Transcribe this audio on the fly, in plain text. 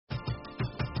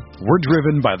We're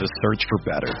driven by the search for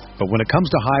better. But when it comes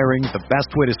to hiring, the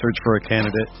best way to search for a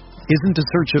candidate isn't to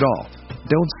search at all.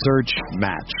 Don't search,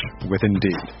 match with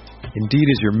Indeed. Indeed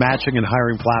is your matching and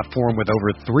hiring platform with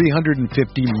over 350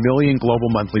 million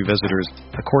global monthly visitors,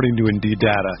 according to Indeed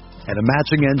data, and a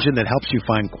matching engine that helps you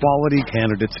find quality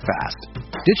candidates fast.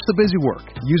 Ditch the busy work.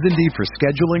 Use Indeed for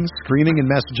scheduling, screening, and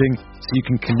messaging so you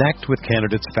can connect with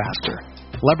candidates faster.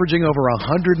 Leveraging over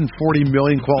 140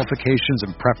 million qualifications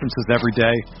and preferences every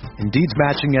day, Indeed's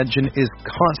matching engine is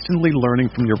constantly learning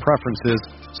from your preferences,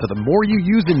 so the more you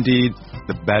use Indeed,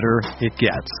 the better it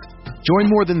gets.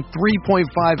 Join more than 3.5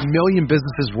 million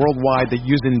businesses worldwide that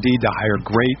use Indeed to hire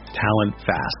great talent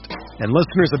fast. And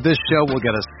listeners of this show will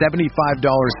get a $75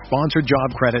 sponsored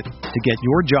job credit to get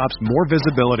your jobs more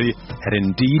visibility at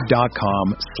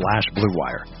Indeed.com/Blue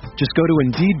Wire. Just go to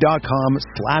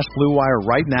Indeed.com/Blue Wire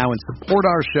right now and support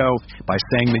our show by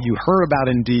saying that you heard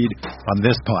about Indeed on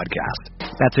this podcast.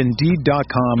 That's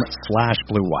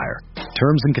Indeed.com/Blue Wire.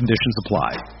 Terms and conditions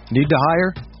apply. Need to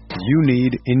hire? You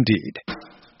need Indeed.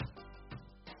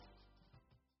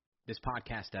 This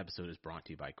podcast episode is brought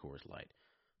to you by Coors Light.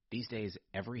 These days,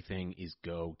 everything is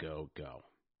go, go, go.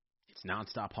 It's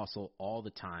nonstop hustle all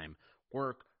the time.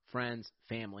 Work, friends,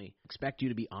 family expect you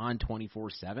to be on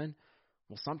 24/7.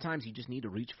 Well, sometimes you just need to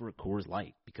reach for a Coors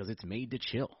Light because it's made to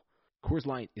chill. Coors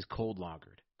Light is cold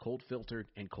lagered, cold filtered,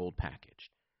 and cold packaged.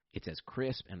 It's as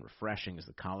crisp and refreshing as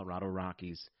the Colorado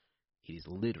Rockies. It is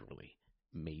literally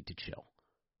made to chill.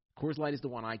 Coors Light is the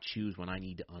one I choose when I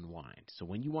need to unwind. So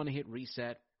when you want to hit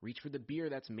reset, reach for the beer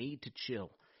that's made to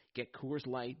chill. Get Coors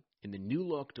Light in the new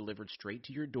look delivered straight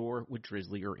to your door with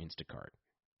Drizzly or Instacart.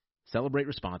 Celebrate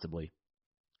responsibly.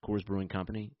 Coors Brewing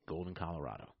Company, Golden,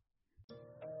 Colorado.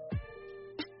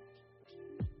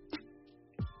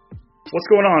 What's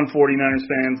going on, 49ers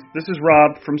fans? This is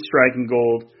Rob from Striking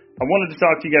Gold. I wanted to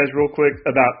talk to you guys real quick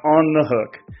about On the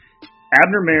Hook.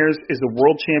 Abner Mares is a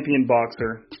world champion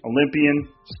boxer, Olympian,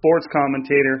 sports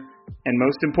commentator, and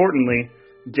most importantly,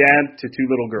 dad to two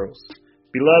little girls.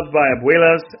 Beloved by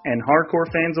abuelas and hardcore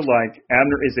fans alike,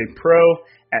 Abner is a pro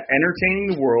at entertaining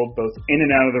the world both in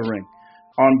and out of the ring.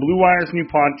 On Blue Wire's new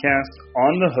podcast,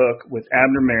 On the Hook with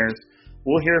Abner Mares,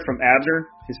 we'll hear from Abner,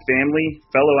 his family,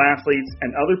 fellow athletes,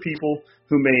 and other people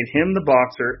who made him the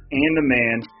boxer and the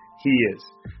man he is.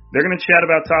 They're going to chat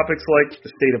about topics like the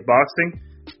state of boxing,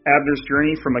 Abner's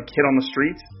journey from a kid on the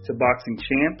streets to boxing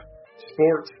champ,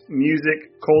 sports,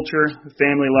 music, culture,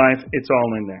 family life, it's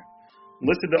all in there.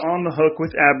 Listen to On the Hook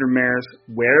with Abner Mares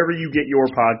wherever you get your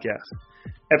podcast.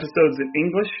 Episodes in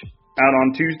English out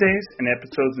on Tuesdays, and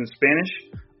episodes in Spanish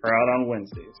are out on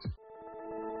Wednesdays.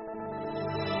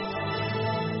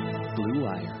 Blue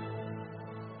Wire.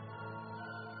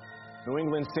 New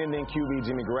England sending QB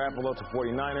Jimmy Garoppolo to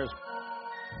 49ers.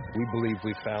 We believe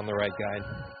we found the right guy.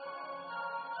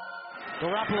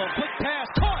 Garoppolo, quick pass,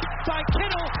 caught by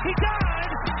Kittle. He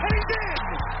dives, and he's in.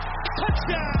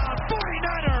 Touchdown,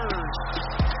 49ers.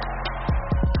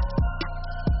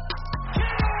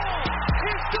 Kittle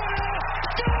is gonna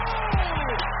go.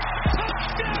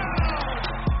 Touchdown.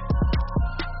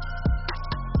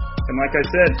 And like I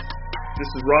said, this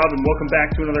is Rob, and welcome back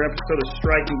to another episode of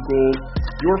Striking Gold,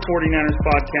 your 49ers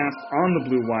podcast on the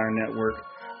Blue Wire Network.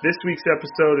 This week's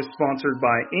episode is sponsored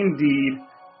by Indeed,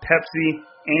 Pepsi,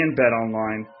 and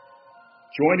BetOnline.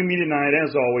 Joining me tonight,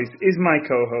 as always, is my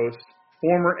co-host,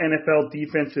 former NFL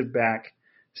defensive back,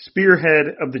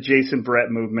 spearhead of the Jason Verrett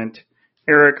movement,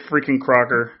 Eric freaking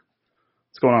Crocker.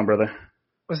 What's going on, brother?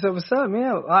 What's up,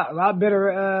 man? A lot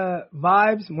better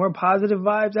vibes, more positive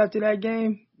vibes after that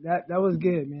game. That was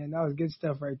good, man. That was good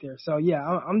stuff right there. So yeah,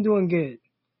 I'm doing good.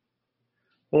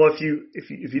 Well, if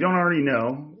you don't already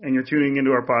know, and you're tuning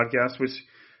into our podcast, which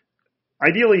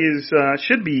ideally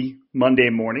should be Monday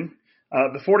morning,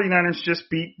 the 49ers just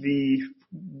beat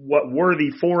what were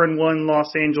the 4-1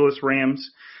 Los Angeles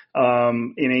Rams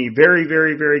in a very,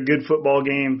 very, very good football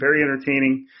game, very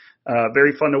entertaining,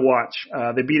 very fun to watch.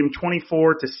 They beat them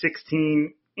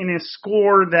 24-16 in a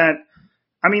score that,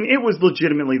 I mean, it was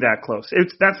legitimately that close.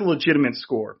 That's a legitimate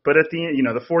score. But at the end,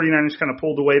 the 49ers kind of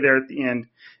pulled away there at the end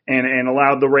and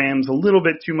allowed the Rams a little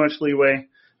bit too much leeway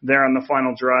there on the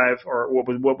final drive, or what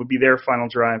would be their final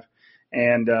drive.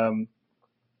 And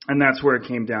that's where it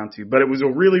came down to. But it was a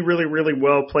really, really, really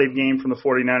well-played game from the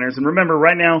 49ers. And remember,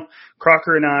 right now,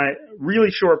 Crocker and I, really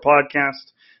short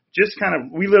podcast,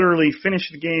 we literally finish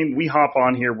the game, we hop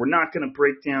on here. We're not going to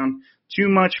break down too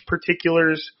much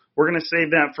particulars. We're going to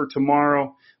save that for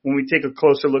tomorrow when we take a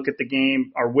closer look at the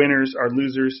game, our winners, our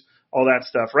losers, all that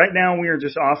stuff. Right now, we are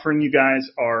just offering you guys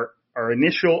our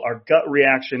our gut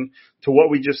reaction to what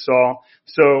we just saw.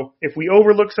 So if we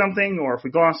overlook something or if we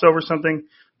gloss over something,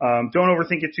 don't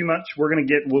overthink it too much.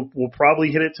 We'll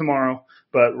probably hit it tomorrow,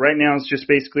 but right now it's just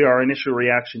basically our initial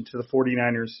reaction to the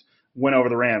 49ers win over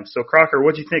the Rams. So Crocker,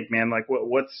 what do you think, man? Like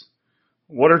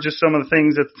what are just some of the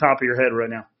things at the top of your head right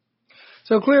now?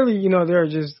 So clearly, there are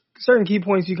just certain key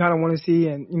points you kind of want to see.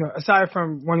 And, aside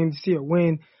from wanting to see a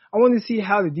win, I want to see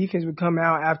how the defense would come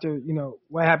out after,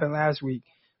 what happened last week.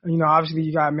 Obviously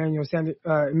you got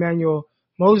Emmanuel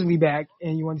Mosley back,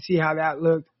 and you want to see how that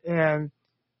looked. And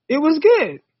it was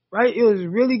good, right? It was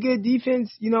really good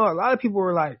defense. A lot of people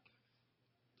were like,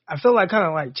 I feel like kind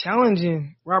of like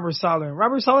challenging Robert Saleh. And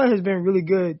Robert Saleh has been really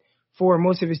good for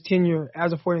most of his tenure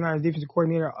as a 49ers defensive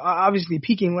coordinator, obviously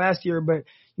peaking last year. But,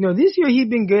 this year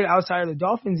he'd been good outside of the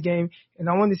Dolphins game, and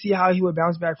I wanted to see how he would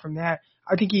bounce back from that.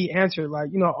 I think he answered,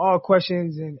 all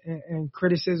questions and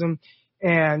criticism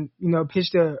and,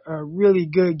 pitched a really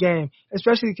good game,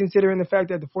 especially considering the fact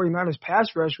that the 49ers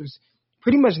pass rush was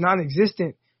pretty much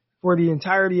non-existent for the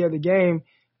entirety of the game.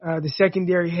 The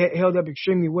secondary held up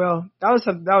extremely well. That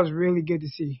was really good to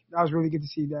see. That was really good to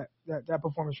see that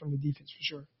performance from the defense for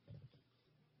sure.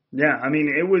 Yeah, I mean,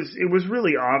 it was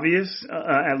really obvious,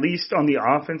 at least on the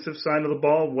offensive side of the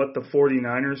ball, what the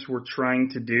 49ers were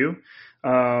trying to do.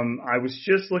 I was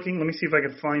just looking, let me see if I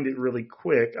can find it really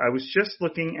quick. I was just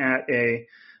looking at a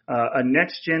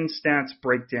next-gen stats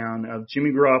breakdown of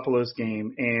Jimmy Garoppolo's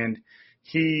game, and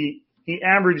he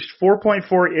averaged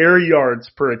 4.4 air yards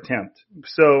per attempt.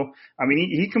 So, I mean,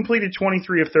 he completed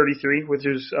 23 of 33, which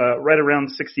is right around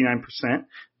 69%.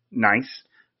 Nice.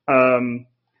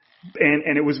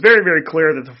 And it was very, very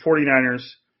clear that the 49ers,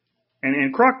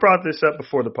 and Croc brought this up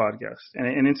before the podcast,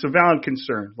 and it's a valid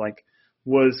concern. Like,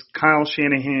 was Kyle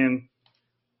Shanahan,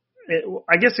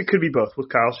 I guess it could be both. Was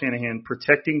Kyle Shanahan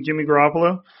protecting Jimmy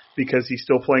Garoppolo because he's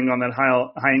still playing on that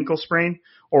high ankle sprain,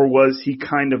 or was he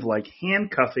kind of like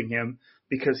handcuffing him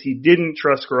because he didn't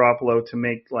trust Garoppolo to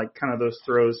make like kind of those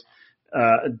throws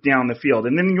down the field?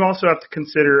 And then you also have to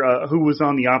consider who was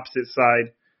on the opposite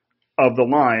side of the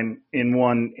line in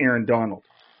one Aaron Donald.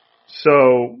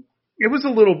 So it was a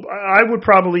little, I would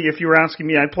probably, if you were asking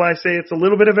me, I'd probably say it's a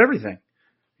little bit of everything.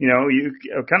 You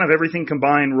kind of everything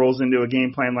combined rolls into a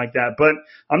game plan like that. But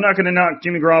I'm not going to knock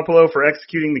Jimmy Garoppolo for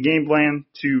executing the game plan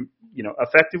to,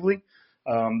 effectively.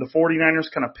 The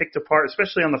 49ers kind of picked apart,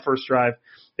 especially on the first drive.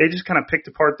 They just kind of picked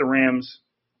apart the Rams.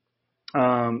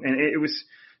 And it was,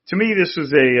 to me, this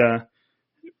was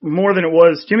more than it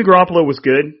was. Jimmy Garoppolo was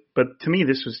good, but to me,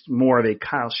 this was more of a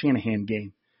Kyle Shanahan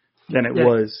game than it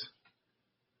was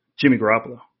Jimmy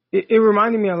Garoppolo. It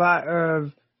reminded me a lot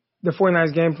of the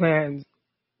 49ers game plan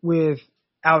with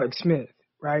Alex Smith,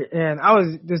 right? And I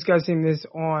was discussing this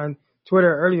on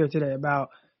Twitter earlier today about,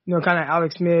 kind of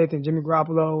Alex Smith and Jimmy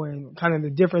Garoppolo and kind of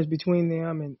the difference between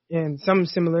them and some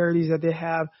similarities that they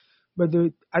have. But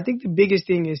I think the biggest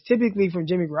thing is typically from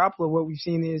Jimmy Garoppolo, what we've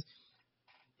seen is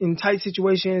in tight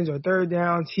situations or third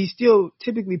downs, he still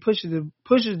typically pushes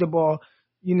the ball,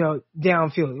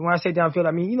 downfield. And when I say downfield,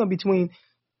 I mean, between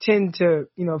 10 to,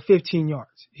 15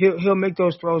 yards. He'll make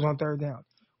those throws on third down.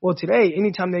 Well, today,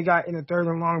 anytime they got in a third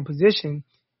and long position,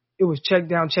 it was check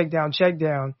down,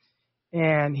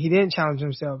 and he didn't challenge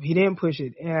himself. He didn't push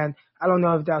it. And I don't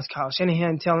know if that's Kyle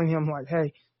Shanahan telling him, like,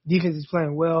 hey, defense is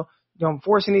playing well, don't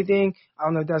force anything. I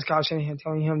don't know if that's Kyle Shanahan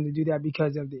telling him to do that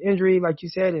because of the injury, like you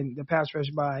said, and the pass rush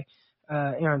by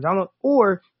Aaron Donald.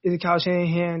 Or is it Kyle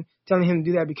Shanahan telling him to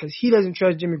do that because he doesn't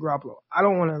trust Jimmy Garoppolo? I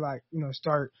don't want to,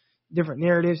 start different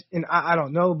narratives, and I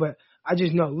don't know, but I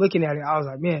just know looking at it, I was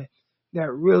like, man, that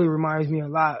really reminds me a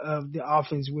lot of the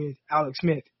offense with Alex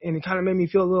Smith. And it kind of made me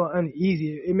feel a little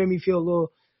uneasy. It made me feel a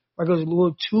little like it was a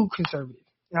little too conservative.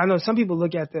 And I know some people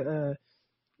look at the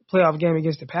playoff game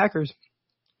against the Packers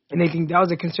and they think that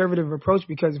was a conservative approach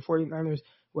because the 49ers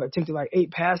attempted like 8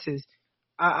 passes.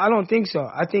 I don't think so.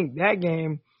 I think that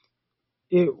game,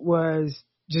 it was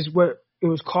just what it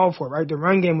was called for, right? The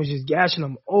run game was just gashing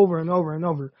them over and over and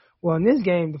over. Well, in this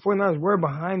game, the 49ers were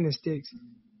behind the sticks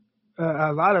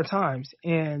a lot of times,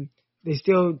 and they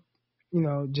still,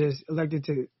 just elected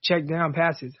to check down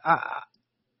passes.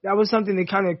 That was something that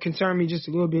kind of concerned me just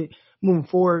a little bit moving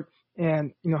forward.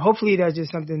 And, hopefully that's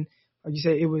just something, like you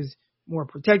said, it was more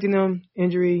protecting them,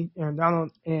 injury, Aaron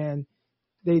Donald, and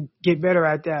they get better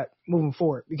at that moving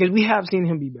forward because we have seen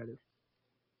him be better.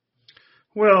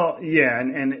 Well, yeah,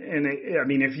 and I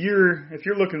mean, if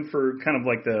you're looking for kind of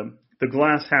like the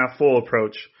glass half full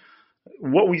approach,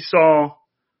 what we saw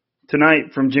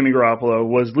tonight from Jimmy Garoppolo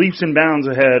was leaps and bounds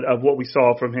ahead of what we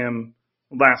saw from him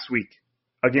last week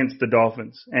against the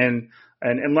Dolphins. And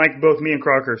And like both me and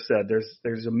Crocker said,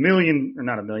 there's a million, or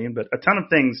not a million, but a ton of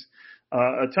things,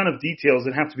 a ton of details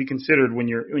that have to be considered when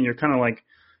you're kind of like,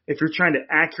 if you're trying to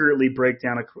accurately break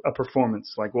down a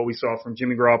performance like what we saw from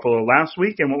Jimmy Garoppolo last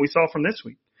week and what we saw from this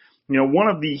week. You know, one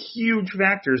of the huge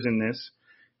factors in this,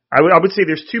 I would say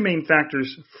there's two main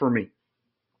factors for me.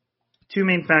 Two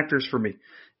main factors for me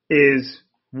is,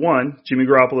 one, Jimmy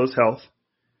Garoppolo's health.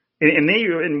 And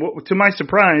to my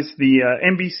surprise, the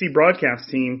NBC broadcast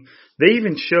team, they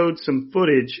even showed some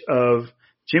footage of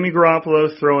Jimmy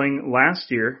Garoppolo throwing last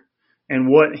year and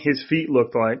what his feet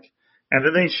looked like. And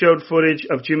then they showed footage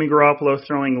of Jimmy Garoppolo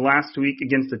throwing last week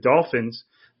against the Dolphins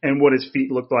and what his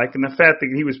feet looked like, and the fact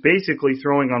that he was basically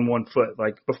throwing on one foot.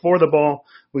 Like, before the ball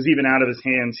was even out of his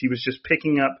hands, he was just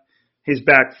picking up his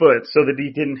back foot so that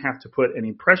he didn't have to put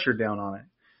any pressure down on it.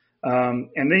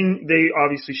 And then they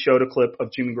obviously showed a clip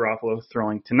of Jimmy Garoppolo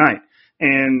throwing tonight.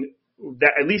 And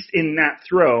that, at least in that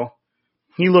throw,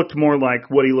 he looked more like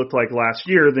what he looked like last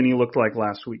year than he looked like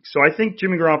last week. So I think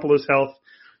Jimmy Garoppolo's health,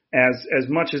 as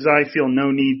much as I feel no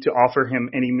need to offer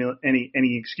him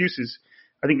any excuses,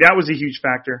 I think that was a huge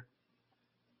factor.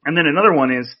 And then another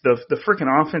one is the freaking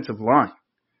offensive line.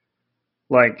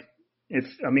 Like,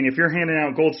 if you're handing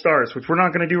out gold stars, which we're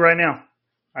not going to do right now,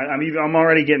 I'm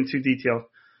already getting too detailed.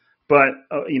 But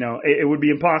it would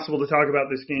be impossible to talk about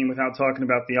this game without talking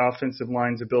about the offensive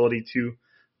line's ability to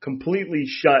completely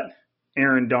shut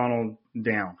Aaron Donald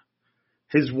down.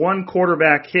 His one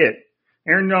quarterback hit.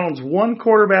 Aaron Donald's one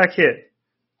quarterback hit,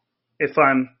 if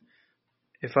I'm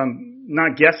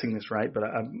not guessing this right, but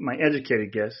my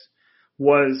educated guess,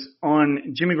 was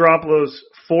on Jimmy Garoppolo's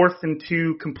 4th and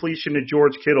 2 completion to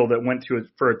George Kittle that went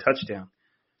for a touchdown.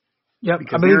 Yep,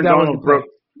 because I believe Aaron that Donald was the play.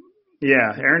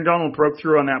 Aaron Donald broke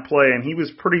through on that play, and he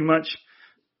was pretty much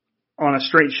on a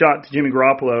straight shot to Jimmy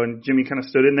Garoppolo, and Jimmy kind of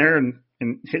stood in there and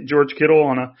hit George Kittle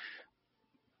on a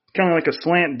kind of like a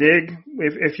slant dig,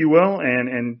 if you will,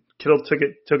 and Kittle took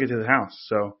it to the house.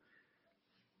 So,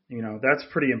 that's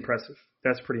pretty impressive.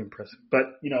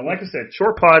 But, like I said,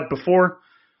 short pod before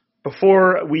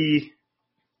we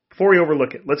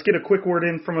overlook it. Let's get a quick word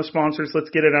in from our sponsors. Let's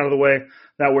get it out of the way.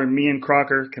 That way me and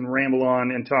Crocker can ramble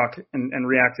on and talk and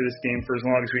react to this game for as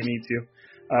long as we need to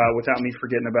without me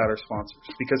forgetting about our sponsors.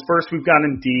 Because first we've got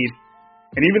Indeed.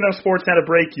 And even though sports had a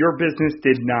break, your business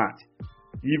did not.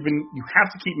 You have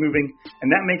to keep moving,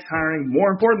 and that makes hiring more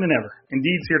important than ever.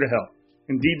 Indeed's here to help.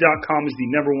 Indeed.com is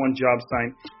the #1 job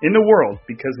site in the world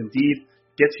because Indeed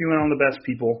gets you in on the best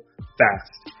people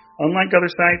fast. Unlike other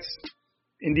sites,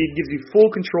 Indeed gives you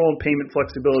full control and payment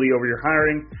flexibility over your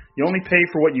hiring. You only pay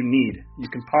for what you need. You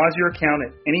can pause your account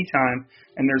at any time,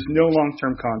 and there's no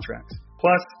long-term contracts.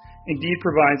 Plus, Indeed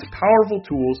provides powerful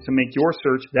tools to make your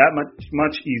search that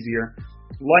much easier,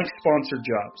 like sponsored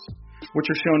jobs, which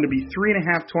are shown to be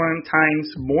 3.5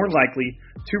 times more likely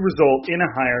to result in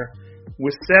a hire,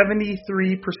 with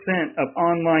 73% of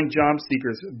online job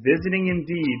seekers visiting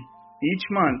Indeed each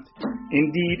month.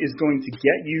 Indeed is going to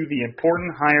get you the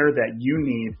important hire that you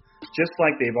need, just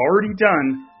like they've already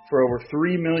done for over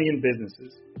 3 million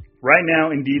businesses. Right now,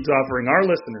 Indeed's offering our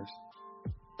listeners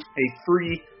a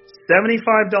free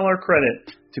 $75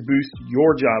 credit to boost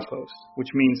your job post,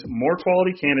 which means more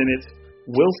quality candidates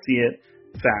will see it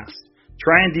fast.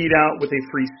 Try Indeed out with a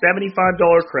free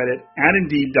 $75 credit at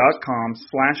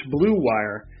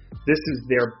Indeed.com/BlueWire. This is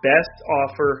their best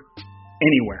offer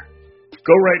anywhere.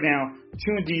 Go right now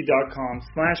to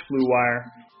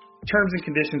Indeed.com/BlueWire. Terms and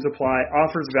conditions apply.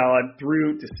 Offers valid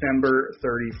through December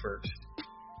 31st.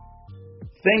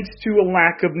 Thanks to a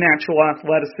lack of natural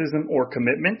athleticism or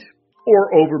commitment,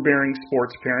 or overbearing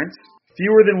sports parents,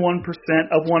 fewer than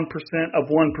 1% of 1% of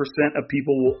 1% of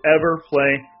people will ever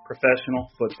play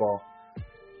professional football.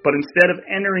 But instead of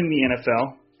entering the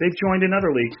NFL, they've joined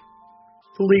another league,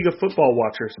 the League of Football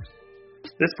Watchers.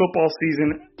 This football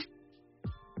season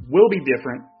will be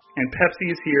different, and Pepsi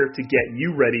is here to get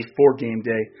you ready for game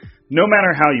day, no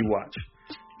matter how you watch.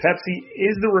 Pepsi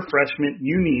is the refreshment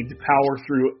you need to power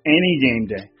through any game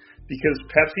day, because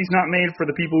Pepsi's not made for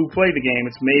the people who play the game,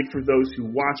 it's made for those who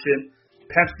watch it.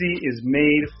 Pepsi is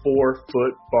made for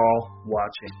football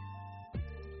watching.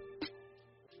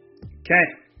 Okay.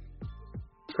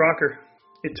 Crocker,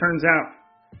 it turns out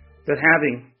that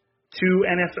having 2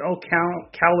 NFL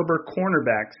caliber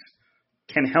cornerbacks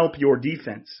can help your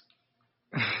defense.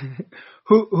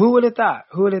 Who would have thought?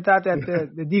 Who would have thought that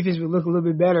the defense would look a little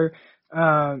bit better,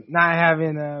 not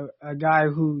having a guy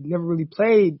who never really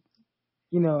played,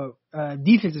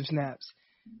 defensive snaps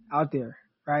out there,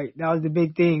 right? That was the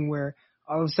big thing where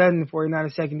all of a sudden the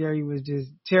 49ers secondary was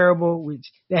just terrible, which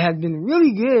they had been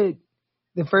really good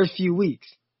the first few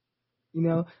weeks. You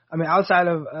know, I mean, outside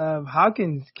of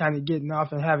Hopkins kind of getting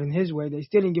off and having his way, they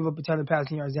still didn't give up a ton of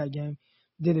passing yards that game.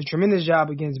 Did a tremendous job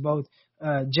against both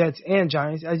Jets and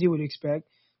Giants, as you would expect.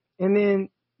 And then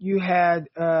you had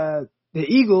the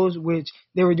Eagles, which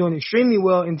they were doing extremely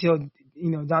well until,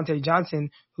 Dante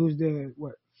Johnson, who's the,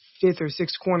 fifth or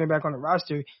sixth cornerback on the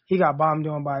roster, he got bombed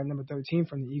on by number 13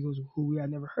 from the Eagles, who we had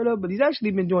never heard of. But he's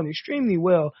actually been doing extremely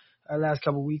well last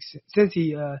couple of weeks since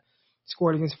he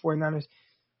scored against the 49ers.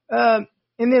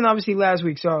 And then obviously last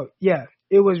week. So, yeah,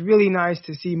 it was really nice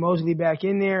to see Mosley back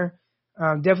in there.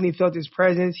 Definitely felt his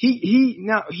presence. He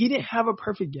didn't have a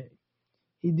perfect game.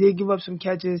 He did give up some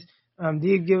catches,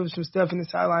 did give up some stuff in the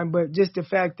sideline, but just the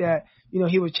fact that,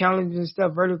 he was challenging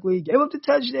stuff vertically, gave up the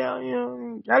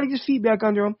touchdown, got to get his feet back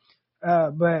under him.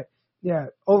 But, yeah,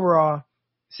 overall,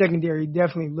 secondary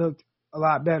definitely looked a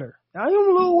lot better. Now, I am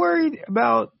a little worried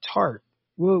about Tart.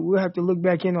 We'll have to look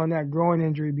back in on that groin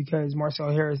injury because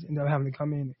Marcel Harris ended up having to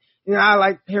come in. I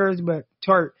like Harris, but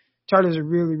Tart is a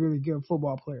really, really good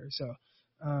football player. So,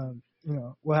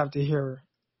 we'll have to hear,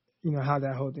 how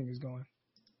that whole thing is going.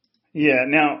 Yeah.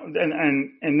 Now,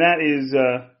 and that is,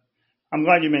 I'm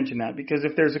glad you mentioned that because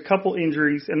if there's a couple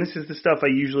injuries, and this is the stuff I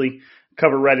usually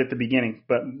cover right at the beginning,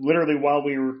 but literally while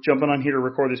we were jumping on here to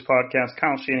record this podcast,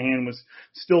 Kyle Shanahan was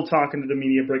still talking to the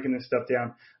media, breaking this stuff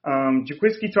down.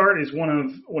 Jaquiski Tartt is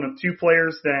one of two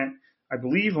players that I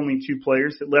believe only two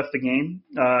players that left the game.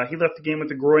 He left the game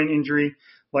with a groin injury.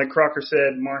 Like Crocker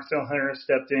said, Marcel Harris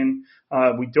stepped in.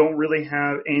 We don't really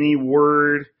have any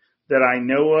word that I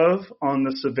know of on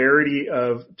the severity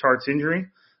of Tartt's injury.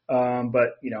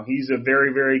 But, he's a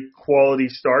very, very quality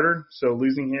starter. So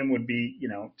losing him would be,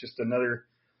 just another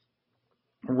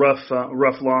rough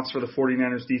loss for the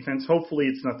 49ers defense. Hopefully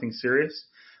it's nothing serious.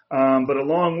 But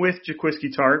along with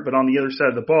Jaquiski Tartt, but on the other side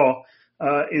of the ball,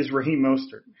 is Raheem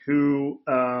Mostert, who,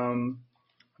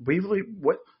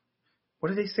 what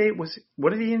did they say? What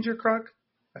did he injure, Croc?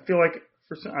 I feel like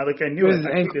I knew it.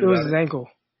 It was his ankle.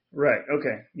 Right.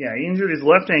 Okay. Yeah. He injured his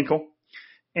left ankle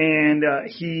and,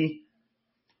 he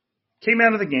came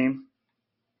out of the game,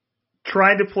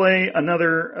 tried to play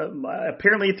another,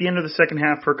 apparently at the end of the second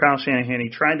half per Kyle Shanahan, he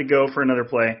tried to go for another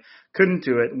play, couldn't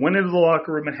do it, went into the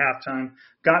locker room at halftime,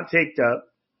 got taped up,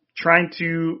 tried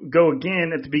to go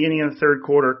again at the beginning of the third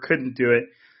quarter, couldn't do it.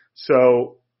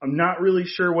 So I'm not really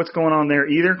sure what's going on there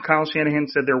either. Kyle Shanahan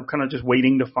said they're kind of just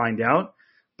waiting to find out,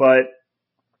 but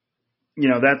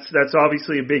that's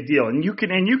obviously a big deal. And you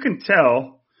can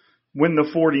tell when the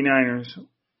 49ers,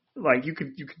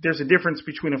 there's a difference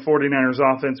between a 49ers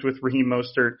offense with Raheem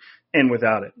Mostert and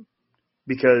without it.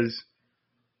 Because,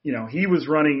 he was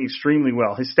running extremely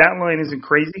well. His stat line isn't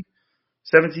crazy.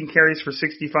 17 carries for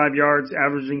 65 yards,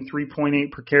 averaging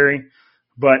 3.8 per carry.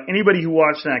 But anybody who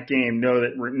watched that game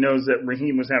knows that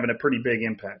Raheem was having a pretty big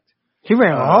impact. He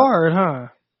ran hard, huh?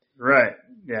 Right.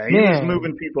 Yeah, he was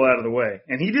moving people out of the way.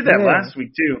 And he did that last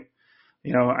week, too.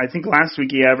 I think last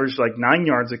week he averaged 9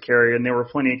 yards a carry, and there were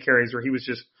plenty of carries where he was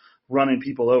just running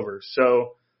people over.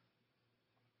 So,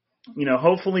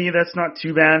 hopefully that's not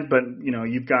too bad. But,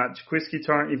 you've got Jaquiski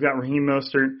Tartt, you've got Raheem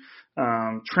Mostert.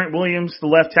 Trent Williams, the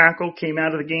left tackle, came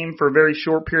out of the game for a very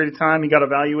short period of time. He got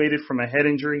evaluated from a head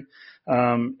injury.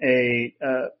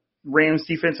 Rams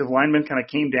defensive lineman kind of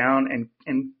came down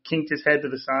and kinked his head to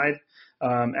the side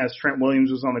as Trent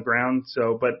Williams was on the ground.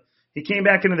 So, but he came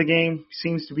back into the game,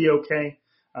 seems to be okay.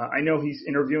 I know he's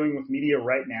interviewing with media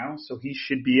right now, so he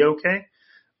should be okay.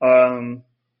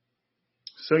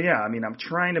 So yeah, I'm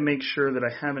trying to make sure that I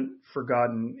haven't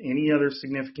forgotten any other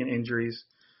significant injuries.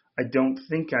 I don't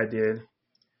think I did.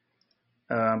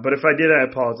 But if I did, I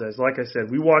apologize. Like I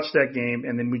said, we watched that game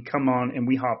and then we come on and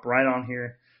we hop right on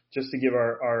here just to give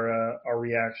our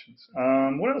reactions.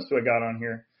 What else do I got on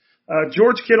here?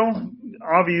 George Kittle,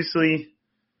 obviously,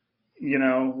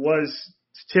 was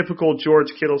typical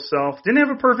George Kittle self. Didn't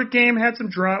have a perfect game, had some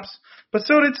drops, but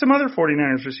so did some other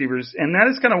 49ers receivers. And that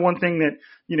is kind of one thing that,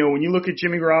 when you look at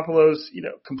Jimmy Garoppolo's,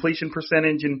 completion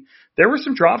percentage, and there were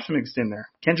some drops mixed in there.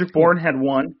 Kendrick Bourne had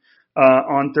one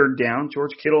on third down.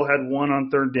 George Kittle had one on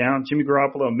third down. Jimmy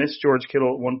Garoppolo missed George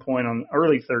Kittle at one point on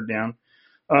early third down.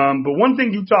 But one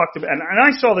thing you talked about, and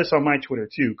I saw this on my Twitter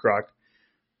too, Croc.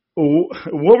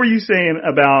 What were you saying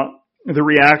about the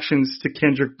reactions to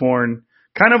Kendrick Bourne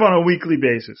kind of on a weekly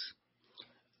basis?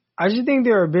 I just think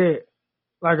they're a bit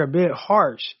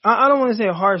harsh. I don't want to say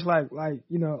harsh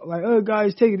oh,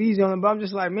 guys, take it easy on him, but I'm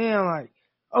just like, man,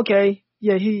 okay,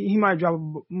 yeah, he might drop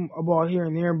a ball here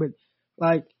and there, but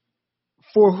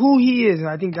for who he is, and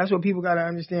I think that's what people got to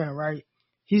understand, right?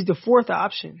 He's the fourth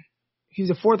option. He's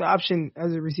the fourth option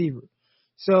as a receiver.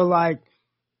 So,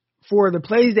 for the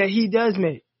plays that he does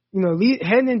make,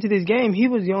 heading into this game, he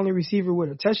was the only receiver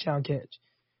with a touchdown catch.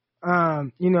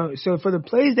 So for the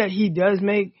plays that he does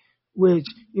make, which,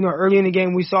 early in the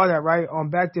game we saw that, right, on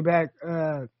back-to-back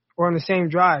or on the same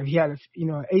drive. He had an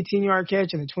 18-yard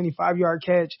catch and a 25-yard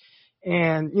catch,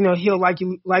 and, he'll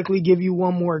likely give you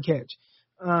one more catch.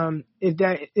 If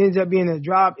that ends up being a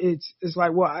drop, it's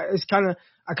like, well, I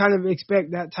kind of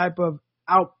expect that type of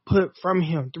output from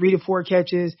him, 3 to 4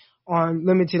 catches on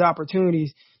limited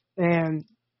opportunities. And,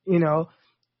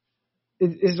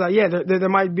 it's like, yeah, there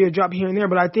might be a drop here and there,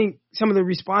 but I think some of the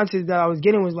responses that I was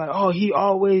getting was like, oh, he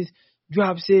always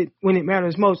drops it when it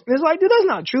matters most. And it's like, dude, that's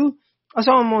not true. I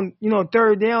saw him on,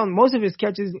 third down. Most of his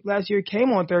catches last year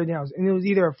came on third downs, and it was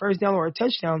either a first down or a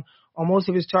touchdown on most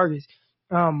of his targets.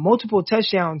 Multiple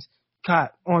touchdowns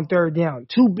caught on third down.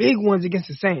 2 big ones against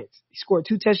the Saints. He scored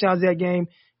 2 touchdowns that game.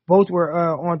 Both were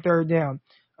on third down.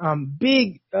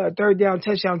 Big third down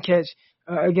touchdown catch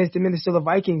against the Minnesota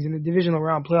Vikings in the divisional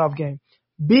round playoff game.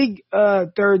 Big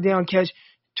third down catch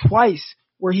twice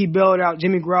where he bailed out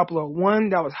Jimmy Garoppolo. One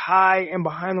that was high and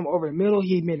behind him over the middle.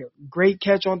 He made a great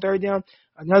catch on third down.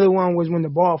 Another one was when the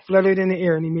ball fluttered in the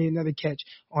air and he made another catch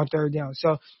on third down.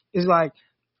 So it's like,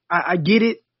 I get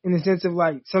it in the sense of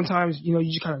like sometimes, you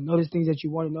just kind of notice things that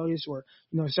you want to notice or,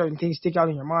 certain things stick out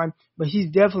in your mind. But he's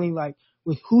definitely like,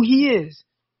 with who he is,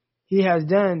 he has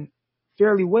done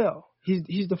fairly well.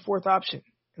 He's the 4th option,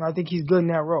 and I think he's good in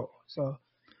that role. So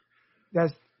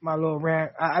that's my little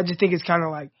rant. I just think it's kind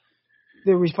of like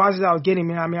the responses I was getting,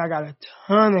 man. I mean, I got a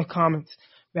ton of comments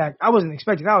back. I wasn't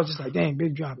expecting. I was just like, dang,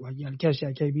 big drop. Like, you got to catch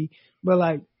that, KB. But,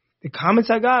 like, the comments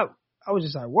I got, I was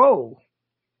just like, whoa.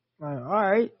 Like,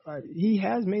 all right. Like, he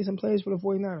has made some plays for the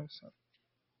 49ers. So.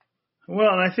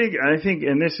 Well, and I think,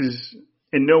 and this is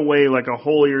in no way like a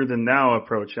holier than thou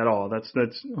approach at all. That's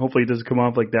hopefully it doesn't come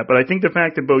off like that. But I think the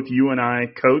fact that both you and I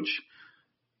coach,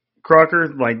 Crocker,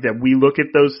 like that we look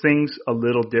at those things a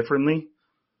little differently.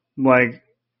 Like,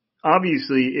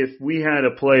 obviously, if we had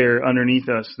a player underneath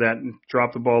us that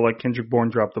dropped the ball like Kendrick Bourne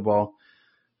dropped the ball,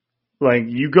 like,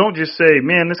 you don't just say,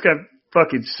 man, this guy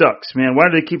fucking sucks, man. Why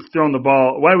do they keep throwing the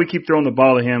ball? Why do we keep throwing the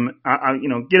ball to him?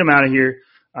 Get him out of here.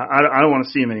 I don't want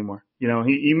to see him anymore.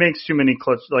 He makes too many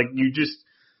clutch. Like,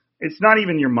 it's not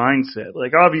even your mindset.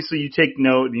 Like, obviously you take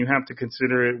note and you have to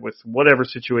consider it with whatever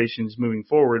situation is moving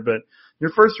forward. But your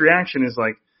first reaction is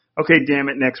like, okay, damn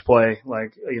it, next play.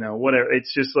 Like, whatever.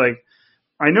 It's just like,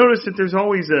 I notice that there's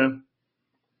always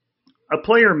a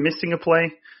player missing a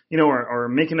play, or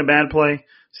making a bad play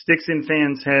sticks in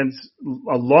fans' heads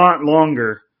a lot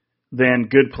longer than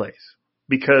good plays.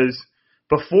 Because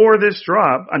before this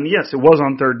drop, and yes, it was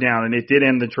on third down and it did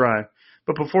end the drive.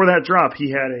 But before that drop,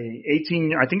 he had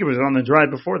I think it was on the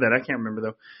drive before that. I can't remember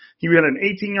though. He had an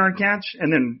 18-yard catch,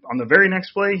 and then on the very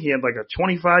next play, he had like a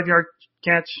 25-yard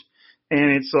catch.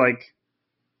 And it's like,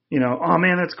 oh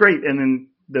man, that's great. And then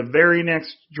the very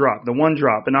next drop, the one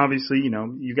drop, and obviously,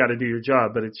 you got to do your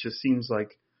job, but it just seems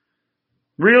like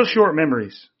real short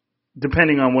memories,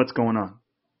 depending on what's going on.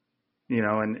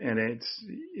 And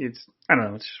it's I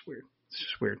don't know, it's just weird. It's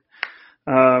just weird.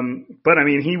 But I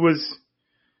mean,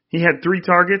 he had 3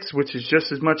 targets, which is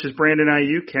just as much as Brandon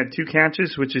Ayuk, had 2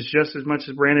 catches, which is just as much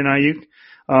as Brandon Ayuk,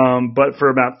 but for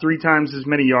about 3 times as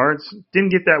many yards.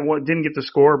 Didn't get the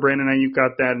score. Brandon Ayuk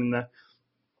got that in the,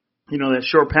 that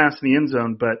short pass in the end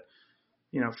zone. But,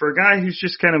 for a guy who's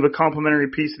just kind of a complementary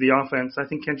piece of the offense, I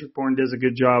think Kendrick Bourne does a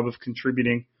good job of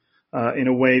contributing in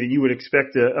a way that you would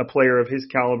expect a player of his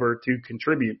caliber to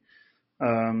contribute.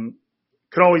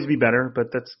 Could always be better,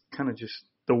 but that's kind of just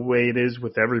the way it is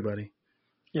with everybody.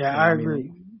 Yeah, I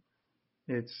agree.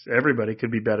 It's everybody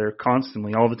could be better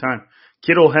constantly, all the time.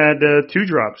 Kittle had 2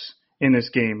 drops in this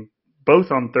game,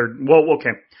 both on third. Well,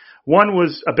 okay. One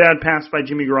was a bad pass by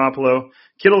Jimmy Garoppolo.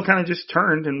 Kittle kind of just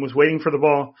turned and was waiting for the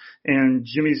ball, and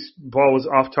Jimmy's ball was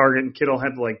off target, and Kittle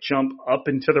had to like jump up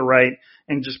and to the right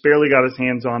and just barely got his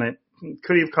hands on it.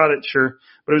 Could he have caught it? Sure,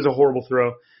 but it was a horrible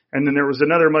throw. And then there was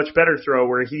another much better throw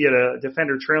where he had a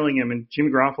defender trailing him, and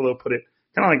Jimmy Garoppolo put it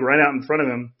kind of like right out in front of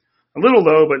him. A little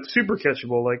low, but super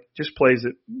catchable, like just plays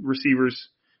that receivers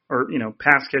or,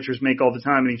 pass catchers make all the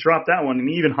time. And he dropped that one, and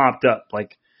he even hopped up,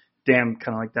 like, damn,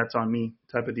 kind of like that's on me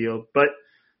type of deal. But,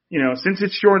 since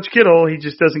it's George Kittle, he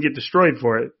just doesn't get destroyed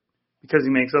for it because he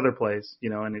makes other plays,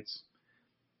 and it's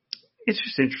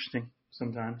just interesting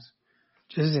sometimes.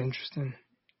 Just interesting.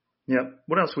 Yep.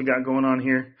 What else we got going on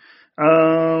here?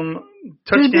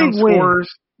 Touchdown scores.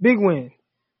 Big win.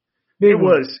 It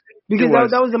was.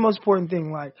 Because that was the most important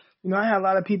thing. Like, I had a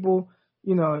lot of people,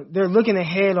 they're looking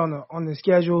ahead on the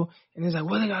schedule, and it's like,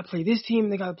 well, they got to play this team,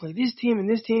 they got to play this team and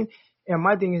this team. And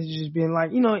my thing is just being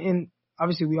like, and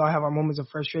obviously we all have our moments of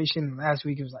frustration. And last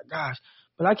week it was like, gosh.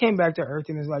 But I came back to earth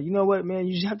and it's like, you know what, man,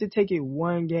 you just have to take it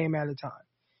one game at a time.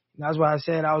 And that's why I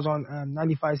said I was on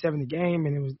 95.7 The Game,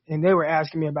 and they were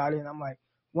asking me about it, and I'm like,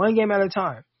 one game at a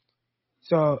time.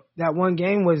 So that one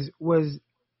game was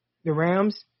the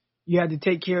Rams. You had to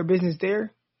take care of business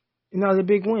there, and that was a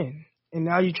big win. And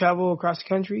now you travel across the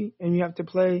country, and you have to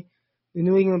play the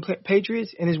New England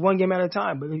Patriots, and it's one game at a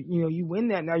time. But, you win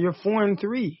that. Now you're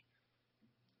 4-3.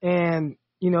 And,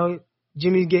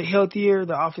 Jimmy get healthier.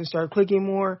 The offense start clicking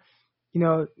more.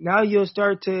 Now you'll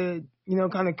start to,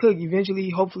 kind of cook. Eventually,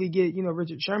 hopefully get,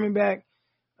 Richard Sherman back.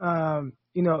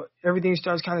 Everything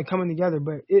starts kind of coming together.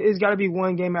 But it's got to be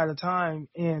one game at a time.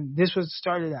 And this was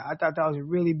started at. I thought that was a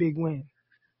really big win.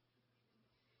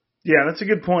 Yeah, that's a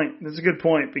good point. That's a good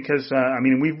point because,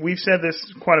 we've said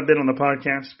this quite a bit on the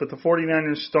podcast, but the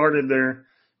 49ers started their,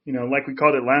 like we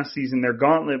called it last season, their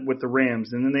gauntlet with the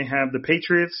Rams. And then they have the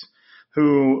Patriots,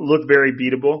 who look very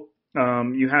beatable.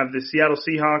 You have the Seattle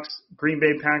Seahawks, Green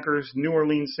Bay Packers, New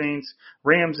Orleans Saints,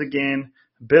 Rams again,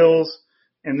 Bills,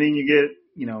 and then you get,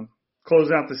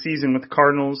 close out the season with the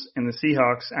Cardinals and the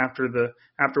Seahawks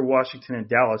after Washington and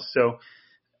Dallas. So,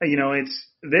 they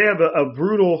have a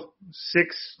brutal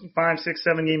 5, 6,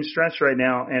 7 game stretch right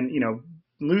now, and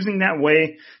losing that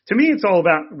way, to me, it's all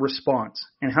about response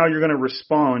and how you're going to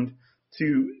respond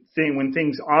to when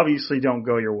things obviously don't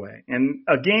go your way. And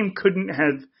a game couldn't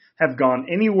have gone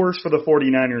any worse for the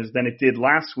 49ers than it did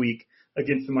last week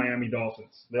against the Miami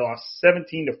Dolphins. They lost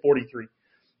 17-43.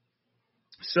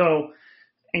 So,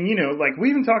 and we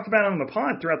even talked about it on the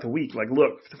pod throughout the week. Like,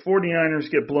 look, if the 49ers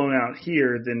get blown out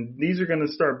here, then these are going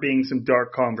to start being some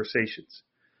dark conversations.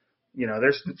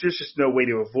 There's just no way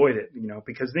to avoid it,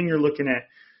 because then you're looking at,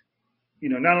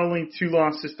 not only 3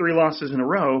 losses in a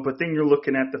row, but then you're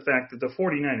looking at the fact that the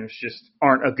 49ers just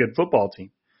aren't a good football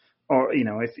team. Or,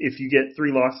 if you get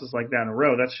 3 losses like that in a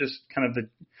row, that's just kind of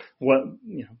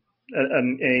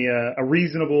a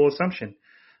reasonable assumption.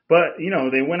 But,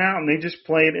 they went out and they just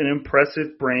played an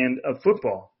impressive brand of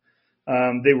football.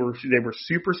 They were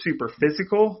super, super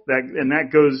physical.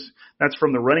 That's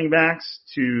from the running backs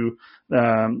to,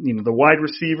 the wide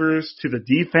receivers to the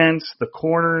defense, the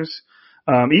corners.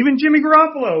 Even Jimmy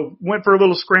Garoppolo went for a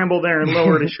little scramble there and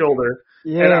lowered his shoulder.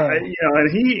 Yeah. And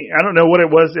I don't know what it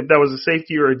was, if that was a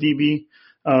safety or a DB,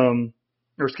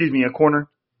 a corner.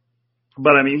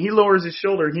 But he lowers his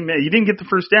shoulder. He didn't get the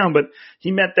first down, but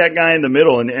he met that guy in the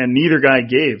middle, and neither guy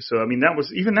gave. So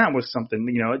that was something.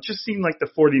 It just seemed like the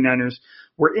 49ers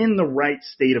were in the right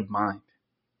state of mind.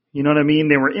 You know what I mean?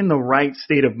 They were in the right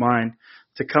state of mind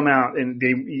to come out, and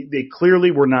they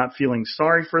clearly were not feeling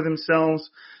sorry for themselves.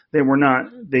 They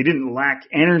didn't lack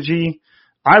energy.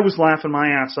 I was laughing my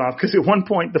ass off because at one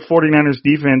point the 49ers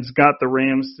defense got the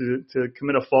Rams to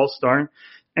commit a false start.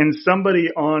 And somebody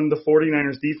on the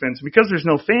 49ers defense, because there's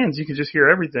no fans, you can just hear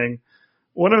everything.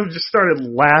 One of them just started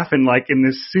laughing like in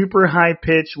this super high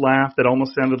pitched laugh that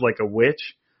almost sounded like a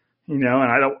witch, and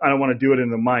I don't want to do it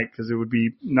in the mic because it would be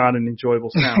not an enjoyable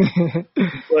sound.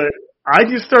 But I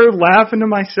just started laughing to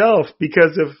myself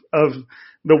because of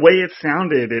the way it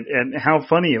sounded and how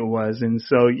funny it was. And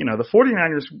so, the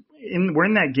 49ers were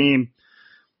in that game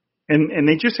and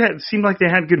they just seemed like they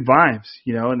had good vibes,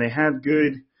 and they had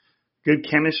good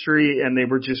chemistry, and they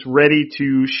were just ready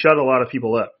to shut a lot of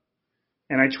people up.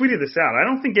 And I tweeted this out. I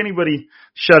don't think anybody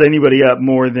shut anybody up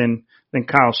more than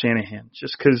Kyle Shanahan,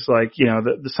 just because,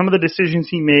 some of the decisions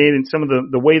he made and some of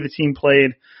the way the team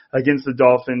played against the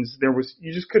Dolphins,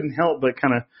 you just couldn't help but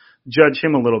kind of judge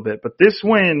him a little bit. But this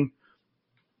win,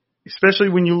 especially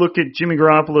when you look at Jimmy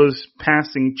Garoppolo's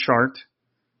passing chart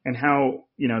and how,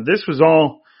 this was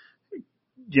all,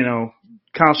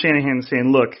 Kyle Shanahan saying,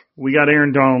 look, we got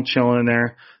Aaron Donald chilling in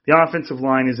there. The offensive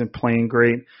line isn't playing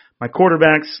great. My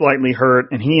quarterback's slightly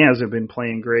hurt, and he hasn't been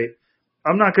playing great.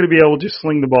 I'm not going to be able to just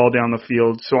sling the ball down the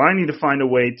field, so I need to find a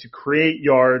way to create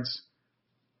yards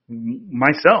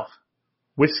myself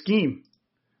with scheme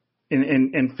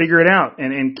and figure it out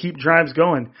and keep drives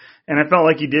going. And I felt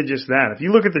like he did just that. If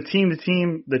you look at the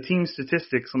team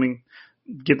statistics, let me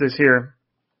get this here.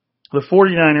 The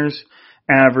 49ers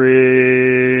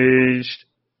averaged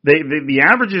the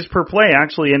averages per play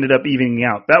actually ended up evening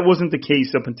out. That wasn't the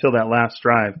case up until that last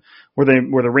drive where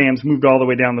the Rams moved all the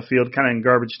way down the field kind of in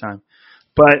garbage time.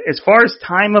 But as far as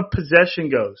time of possession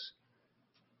goes,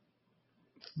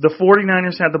 the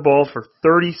 49ers had the ball for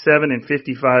 37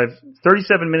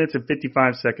 minutes and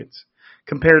 55 seconds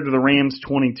compared to the Rams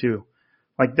 22.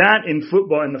 Like that in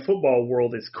the football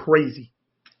world is crazy.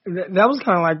 That was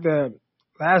kind of like the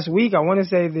last week. I want to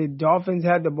say the Dolphins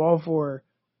had the ball for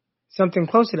something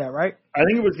close to that, right? I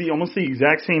think it was almost the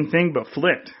exact same thing, but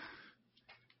flipped.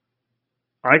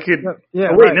 I could. Yeah.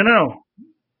 Oh, wait, right. no.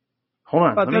 Hold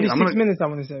on. About 36 minutes, I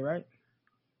want to say, right?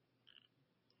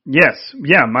 Yes,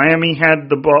 yeah. Miami had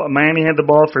the ball. Miami had the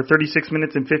ball for 36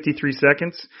 minutes and 53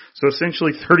 seconds, so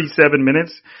essentially 37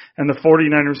 minutes. And the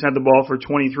 49ers had the ball for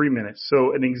 23 minutes,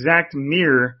 so an exact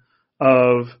mirror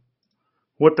of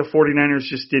what the 49ers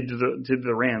just did to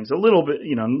the Rams. A little bit,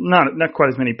 not quite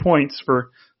as many points for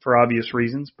obvious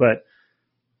reasons, but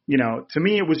to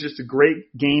me it was just a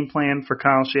great game plan for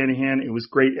Kyle Shanahan. It was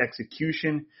great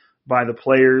execution by the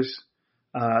players.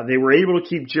 They were able to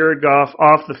keep Jared Goff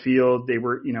off the field. They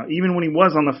were, even when he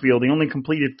was on the field, he only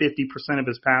completed 50% of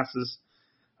his passes.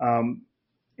 And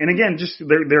again, just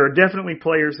there are definitely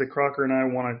players that Crocker and I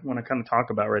want to kind of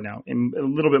talk about right now, and a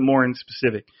little bit more in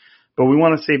specific. But we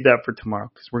want to save that for tomorrow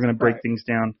because we're going to break things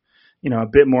down, a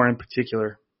bit more in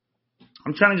particular.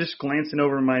 I'm trying to just glancing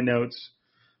over my notes,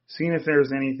 seeing if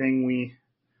there's anything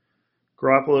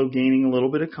Garoppolo gaining a little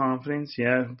bit of confidence.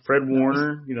 Yeah, Fred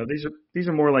Warner. These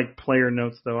are more like player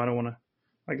notes, though. I don't want to,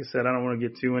 like I said, I don't want to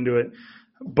get too into it.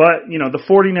 But the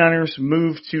 49ers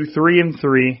moved to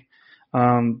 3-3.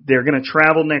 They're going to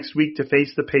travel next week to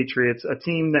face the Patriots, a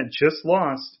team that just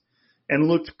lost and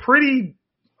looked pretty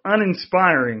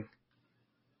uninspiring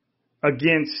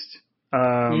against.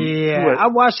 I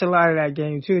watched a lot of that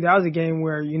game too. That was a game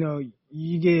where you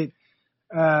get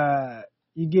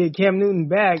Cam Newton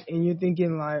back, and you're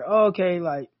thinking like, oh, okay,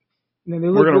 like they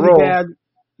look really bad.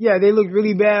 Yeah, they look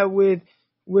really bad with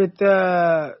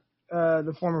the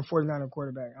former 49er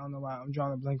quarterback. I don't know why I'm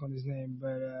drawing a blank on his name,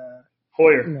 but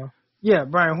Hoyer.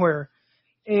 Brian Hoyer.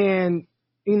 And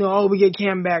we get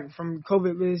Cam back from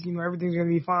COVID list. Everything's gonna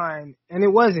be fine, and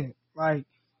it wasn't. Like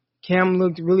Cam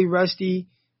looked really rusty,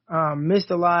 missed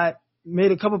a lot,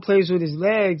 made a couple plays with his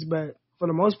legs, but for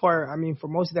the most part, for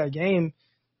most of that game,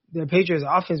 the Patriots'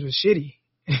 offense was shitty.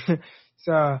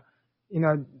 So,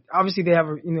 obviously they have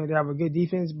a good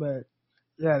defense, but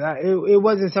yeah, it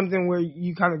wasn't something where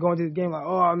you kind of go into the game like,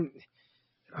 oh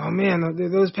man,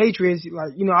 those Patriots,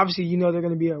 like, obviously they're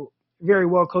going to be a very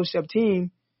well coached up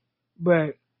team,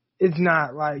 but it's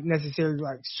not like necessarily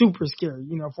like super scary.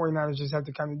 49ers just have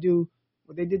to kind of do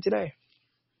what they did today.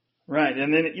 Right,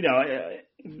 and then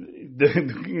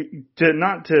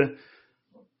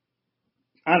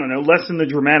lessen the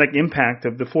dramatic impact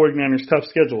of the 49ers' tough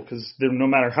schedule, because no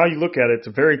matter how you look at it, it's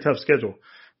a very tough schedule.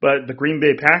 But the Green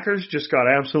Bay Packers just got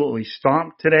absolutely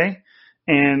stomped today,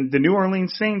 and the New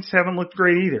Orleans Saints haven't looked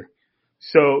great either.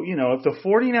 So, if the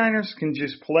 49ers can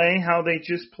just play how they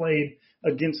just played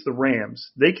against the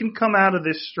Rams, they can come out of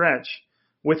this stretch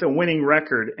with a winning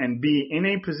record and be in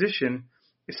a position.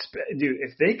 Dude,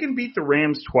 if they can beat the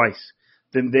Rams twice,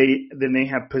 then they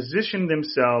have positioned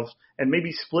themselves, and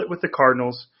maybe split with the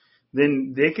Cardinals,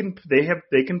 then they can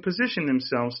position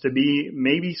themselves to be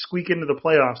maybe squeak into the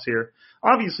playoffs here.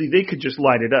 Obviously, they could just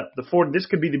light it up. This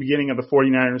could be the beginning of the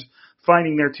 49ers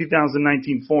finding their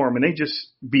 2019 form, and they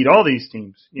just beat all these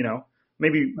teams.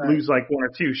 Maybe lose like one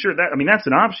or two. Sure, that's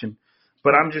an option,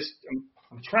 but I'm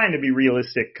trying to be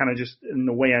realistic, kind of just in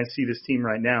the way I see this team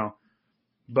right now.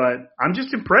 But I'm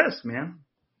just impressed, man.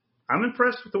 I'm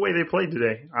impressed with the way they played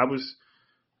today. I was,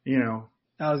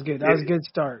 That was good. That was a good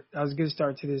start. That was a good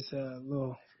start to this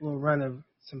little run of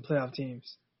some playoff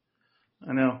teams.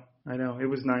 I know. It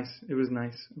was nice.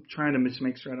 I'm trying to just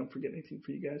make sure I don't forget anything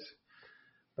for you guys.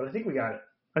 But I think we got it.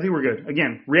 I think we're good.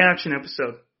 Again, reaction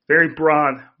episode. Very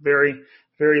broad, very,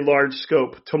 very large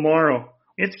scope. Tomorrow,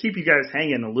 we have to keep you guys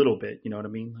hanging a little bit. You know what I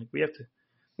mean? Like we have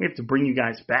to bring you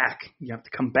guys back. You have to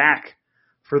come back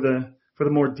for the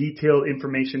more detailed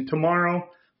information. Tomorrow,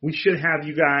 we should have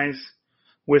you guys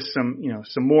with some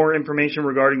more information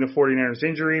regarding the 49ers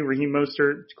injury, Raheem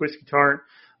Mostert, Jaquiski Tartt.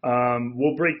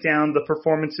 We'll break down the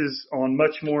performances on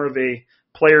much more of a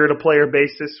player-to-player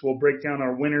basis. We'll break down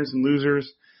our winners and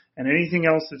losers and anything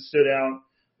else that stood out.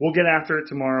 We'll get after it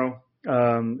tomorrow.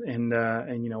 I'm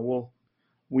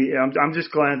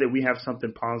just glad that we have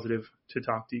something positive to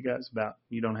talk to you guys about.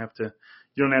 You don't have to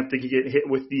get hit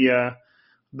with the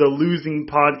losing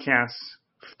podcasts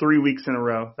 3 weeks in a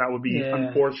row. That would be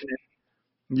unfortunate.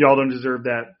 Y'all don't deserve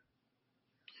that.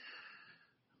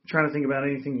 I'm trying to think about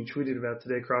anything you tweeted about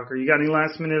today, Crocker. You got any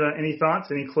last minute, any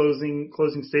thoughts, any closing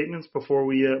statements before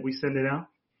we send it out?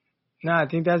 No, I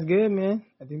think that's good, man.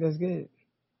 I think that's good.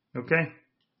 Okay.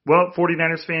 Well,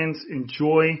 49ers fans,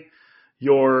 enjoy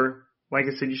like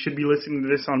I said, you should be listening to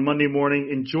this on Monday morning.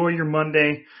 Enjoy your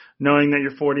Monday knowing that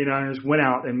your 49ers went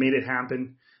out and made it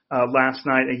happen last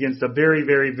night against a very,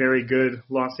 very, very good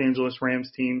Los Angeles Rams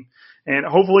team. And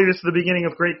hopefully this is the beginning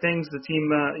of great things. The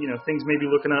team, things may be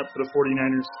looking up for the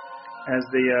 49ers as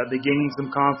they gain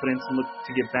some confidence and look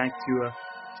to get back to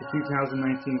to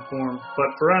 2019 form. But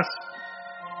for us,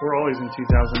 we're always in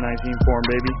 2019 form,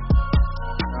 baby.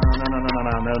 No,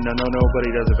 nobody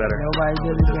does it better. Nobody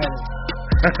does it better.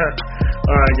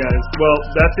 All right, guys. Well,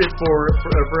 that's it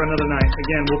for another night.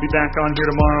 Again, we'll be back on here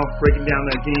tomorrow, breaking down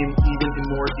that game even in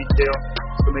more detail.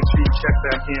 So make sure you check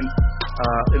back in.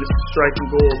 It is Striking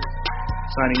Gold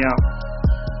signing out.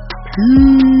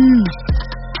 Peace.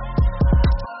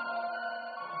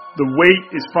 The wait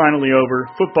is finally over.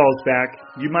 Football's back.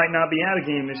 You might not be at a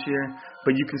game this year,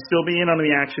 but you can still be in on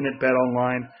the action at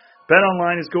BetOnline.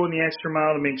 BetOnline is going the extra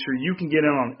mile to make sure you can get in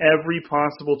on every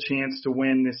possible chance to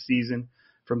win this season.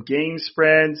 From game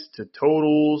spreads to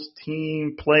totals,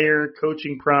 team, player,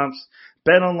 coaching props,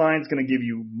 BetOnline is going to give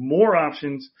you more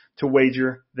options to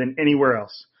wager than anywhere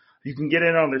else. You can get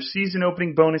in on their season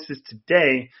opening bonuses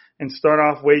today and start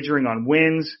off wagering on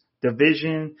wins,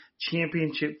 division,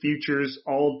 championship futures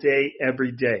all day,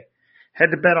 every day.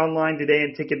 Head to BetOnline today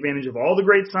and take advantage of all the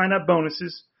great sign-up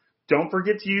bonuses. Don't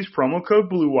forget to use promo code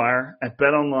BlueWire at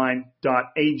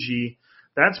betonline.ag.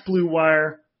 That's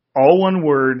BlueWire, all one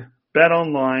word.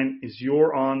 BetOnline is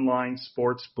your online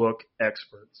sportsbook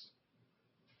experts.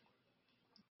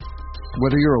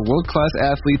 Whether you're a world-class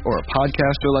athlete or a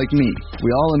podcaster like me,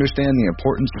 we all understand the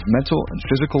importance of mental and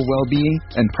physical well-being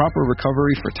and proper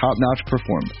recovery for top-notch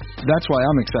performance. That's why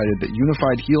I'm excited that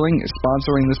Unified Healing is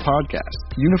sponsoring this podcast.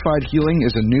 Unified Healing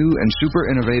is a new and super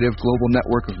innovative global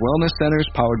network of wellness centers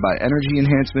powered by Energy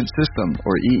Enhancement System,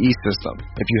 or EE System.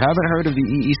 If you haven't heard of the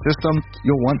EE System,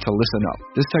 you'll want to listen up.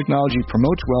 This technology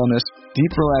promotes wellness,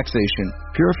 deep relaxation,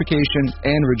 purification,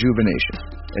 and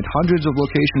rejuvenation. In hundreds of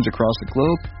locations across the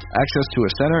globe, access to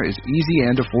a center is easy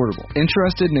and affordable.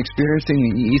 Interested in experiencing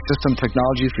the EE System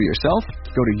technology for yourself?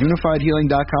 Go to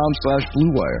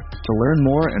unifydhealing.com/bluewire to learn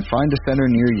more and find a center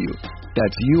near you.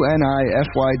 That's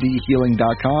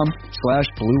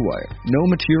unifydhealing.com/bluewire. No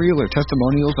material or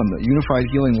testimonials on the Unified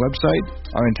Healing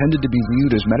website are intended to be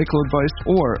viewed as medical advice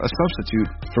or a substitute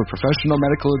for professional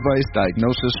medical advice,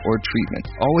 diagnosis, or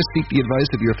treatment. Always seek the advice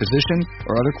of your physician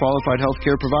or other qualified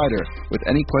healthcare provider with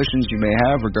any questions you may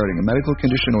have regarding a medical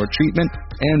condition or treatment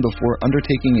and before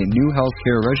undertaking a new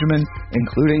healthcare regimen,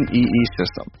 including EE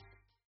System.